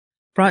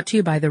Brought to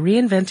you by the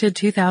reinvented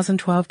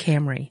 2012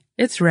 Camry.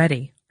 It's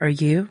ready. Are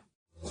you?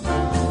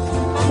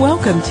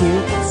 Welcome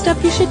to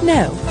Stuff You Should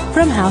Know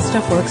from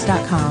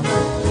HowStuffWorks.com.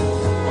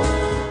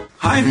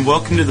 Hi, and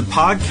welcome to the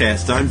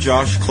podcast. I'm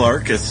Josh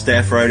Clark, a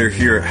staff writer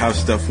here at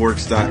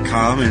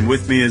HowStuffWorks.com, and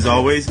with me, as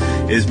always,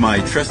 is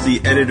my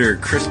trusty editor,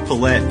 Chris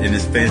Paulette, and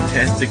his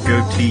fantastic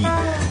goatee.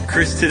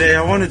 Chris, today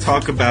I want to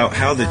talk about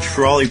how the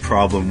trolley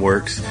problem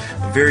works.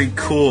 A very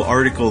cool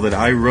article that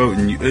I wrote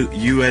and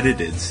you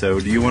edited.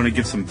 So do you want to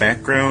give some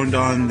background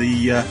on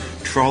the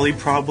trolley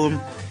problem?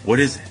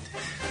 What is it?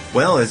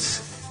 Well,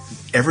 it's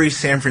every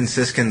San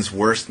Franciscan's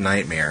worst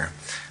nightmare.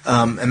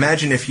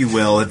 Imagine, if you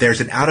will, that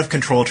there's an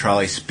out-of-control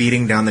trolley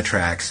speeding down the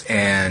tracks,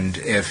 and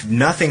if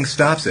nothing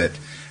stops it,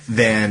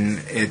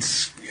 then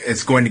it's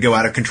going to go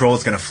out of control.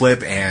 It's going to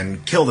flip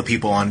and kill the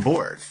people on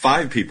board.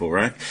 5 people,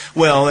 right?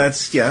 Well,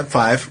 that's,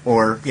 5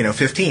 or,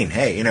 15.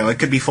 Hey, it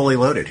could be fully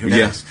loaded. Who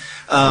knows?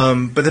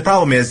 Yeah. But the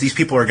problem is these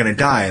people are going to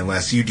die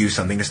unless you do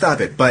something to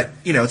stop it. But,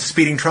 it's a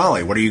speeding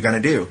trolley. What are you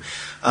going to do?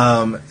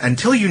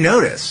 Until you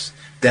notice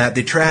that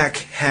the track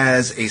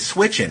has a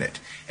switch in it,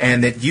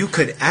 and that you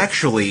could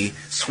actually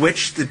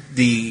switch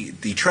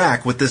the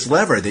track with this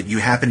lever that you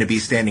happen to be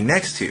standing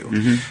next to.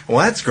 Mm-hmm.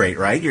 Well, that's great,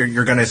 right?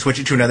 You're going to switch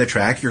it to another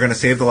track. You're going to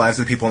save the lives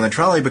of the people in the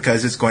trolley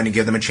because it's going to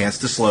give them a chance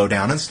to slow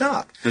down and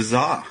stop.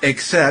 Huzzah.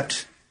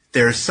 Except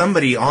there's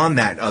somebody on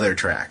that other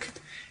track.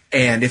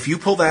 And if you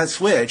pull that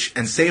switch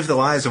and save the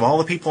lives of all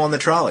the people on the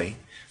trolley,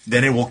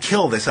 then it will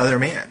kill this other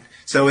man.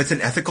 So it's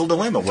an ethical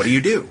dilemma. What do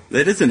you do?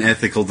 That is an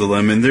ethical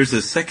dilemma, and there's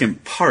a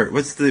second part.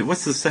 What's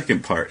the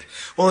second part?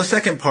 Well, the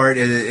second part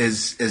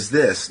is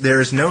this.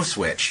 There is no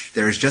switch.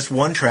 There is just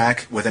one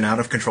track with an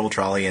out-of-control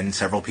trolley and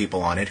several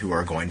people on it who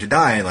are going to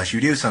die unless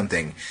you do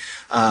something.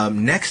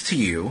 Next to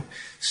you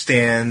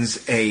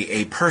stands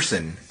a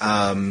person,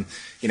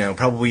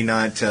 probably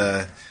not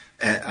a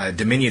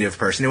diminutive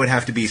person. It would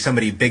have to be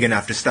somebody big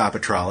enough to stop a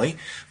trolley.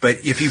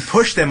 But if you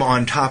push them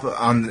in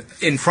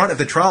front of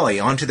the trolley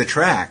onto the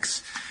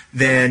tracks,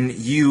 then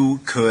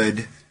you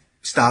could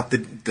stop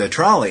the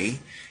trolley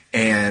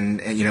and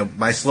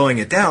by slowing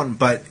it down,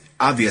 but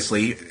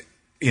obviously,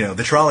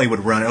 the trolley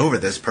would run over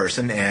this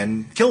person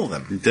and kill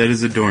them. Dead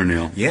as a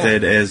doornail. Yeah.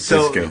 Dead as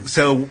Cisco.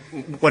 So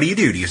what do?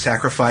 Do you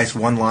sacrifice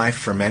one life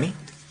for many?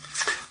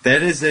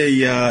 That is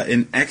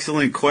an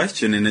excellent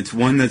question, and it's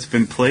one that's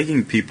been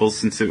plaguing people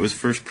since it was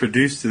first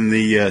produced in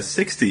the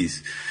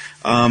 60s.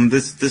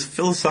 This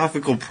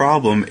philosophical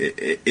problem,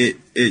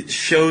 it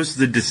shows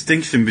the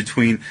distinction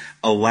between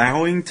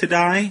allowing to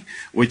die,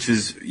 which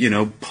is,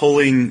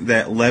 pulling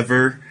that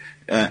lever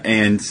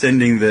and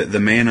sending the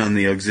man on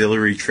the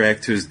auxiliary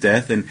track to his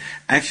death, and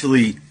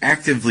actually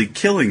actively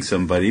killing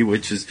somebody,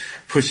 which is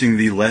pushing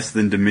the less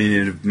than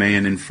diminutive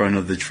man in front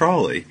of the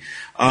trolley.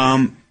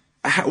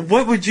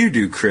 What would you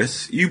do,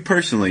 Chris? You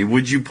personally,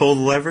 would you pull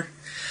the lever?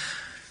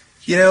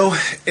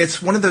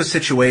 It's one of those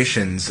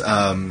situations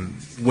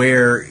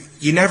where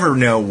you never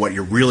know what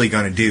you're really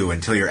going to do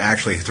until you're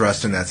actually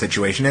thrust in that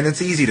situation. And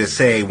it's easy to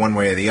say one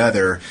way or the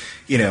other,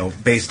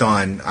 based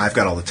on I've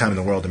got all the time in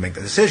the world to make the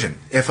decision.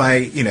 If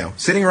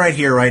sitting right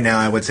here, right now,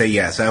 I would say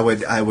yes. I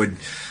would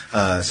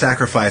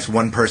sacrifice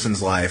one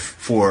person's life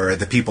for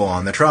the people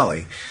on the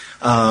trolley.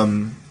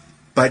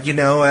 But,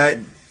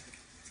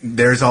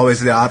 there's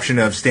always the option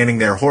of standing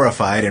there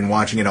horrified and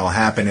watching it all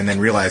happen and then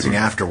realizing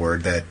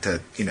afterward that,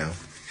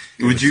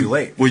 too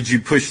late. Would you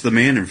push the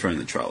man in front of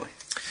the trolley?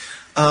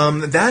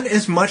 That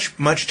is much,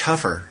 much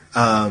tougher,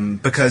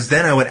 because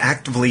then I would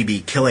actively be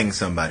killing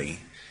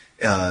somebody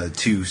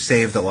to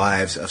save the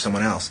lives of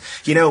someone else.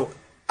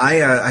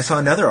 I saw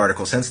another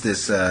article since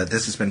this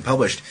has been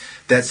published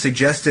that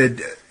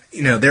suggested,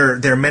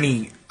 there are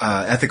many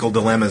ethical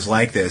dilemmas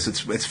like this.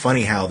 It's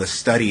funny how the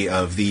study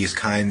of these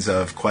kinds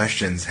of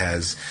questions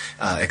has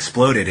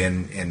exploded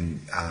in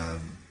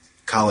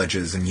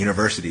colleges and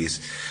universities,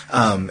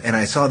 and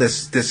I saw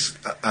this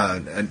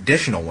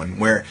additional one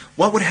where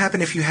what would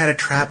happen if you had a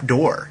trap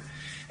door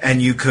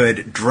and you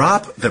could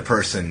drop the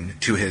person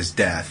to his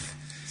death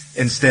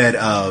instead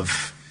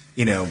of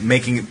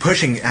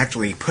pushing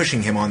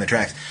him on the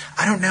tracks.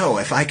 I don't know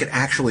if I could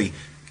actually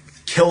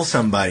kill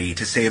somebody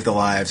to save the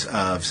lives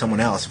of someone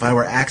else. If I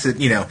were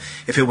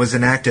if it was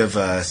an act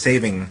of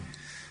saving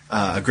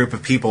a group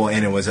of people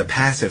and it was a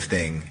passive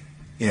thing,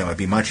 it'd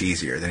be much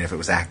easier than if it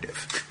was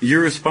active.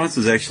 Your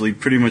responses actually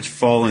pretty much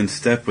fall in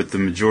step with the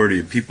majority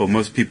of people.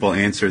 Most people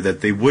answer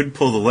that they would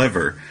pull the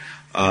lever,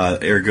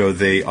 ergo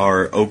they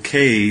are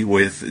okay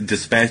with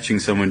dispatching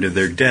someone to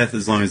their death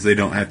as long as they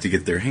don't have to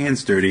get their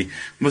hands dirty.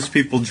 Most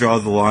people draw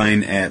the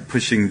line at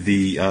pushing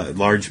the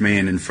large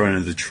man in front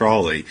of the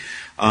trolley.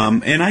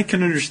 And I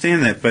can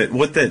understand that, but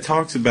what that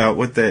talks about,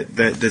 what that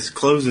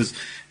discloses,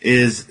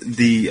 is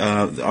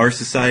our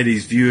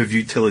society's view of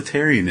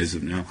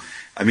utilitarianism. Now,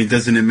 I mean,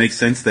 doesn't it make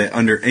sense that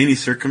under any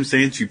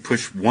circumstance you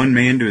push one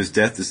man to his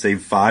death to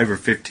save 5 or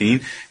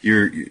 15?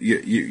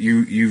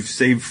 You've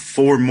saved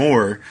 4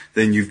 more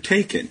than you've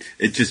taken.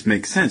 It just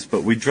makes sense.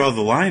 But we draw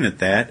the line at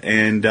that,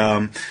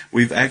 and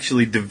we've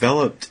actually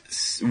developed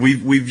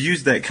we've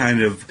used that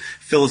kind of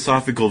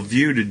philosophical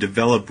view to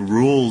develop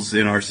rules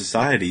in our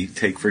society.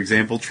 Take, for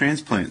example,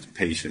 transplant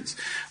patients.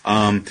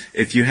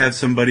 If you have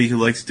somebody who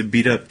likes to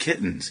beat up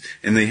kittens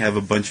and they have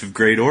a bunch of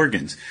great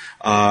organs,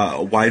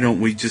 why don't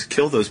we just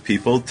kill those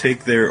people,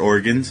 take their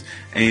organs,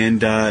 and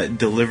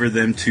deliver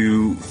them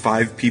to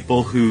 5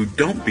 people who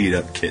don't beat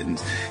up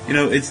kittens? You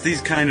know, it's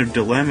these kind of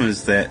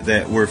dilemmas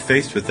that we're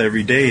faced with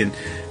every day, and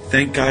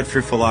thank God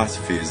for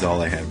philosophy is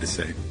all I have to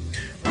say.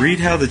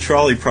 Read how the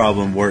trolley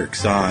problem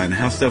works on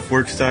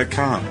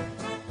howstuffworks.com.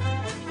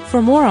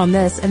 For more on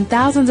this and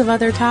thousands of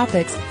other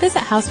topics, visit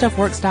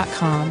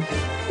howstuffworks.com.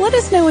 Let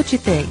us know what you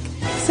think.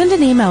 Send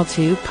an email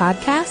to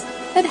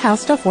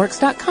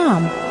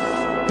podcast@howstuffworks.com.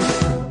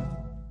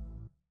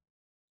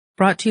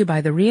 Brought to you by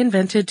the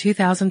reinvented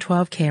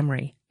 2012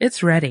 Camry.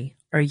 It's ready.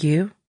 Are you?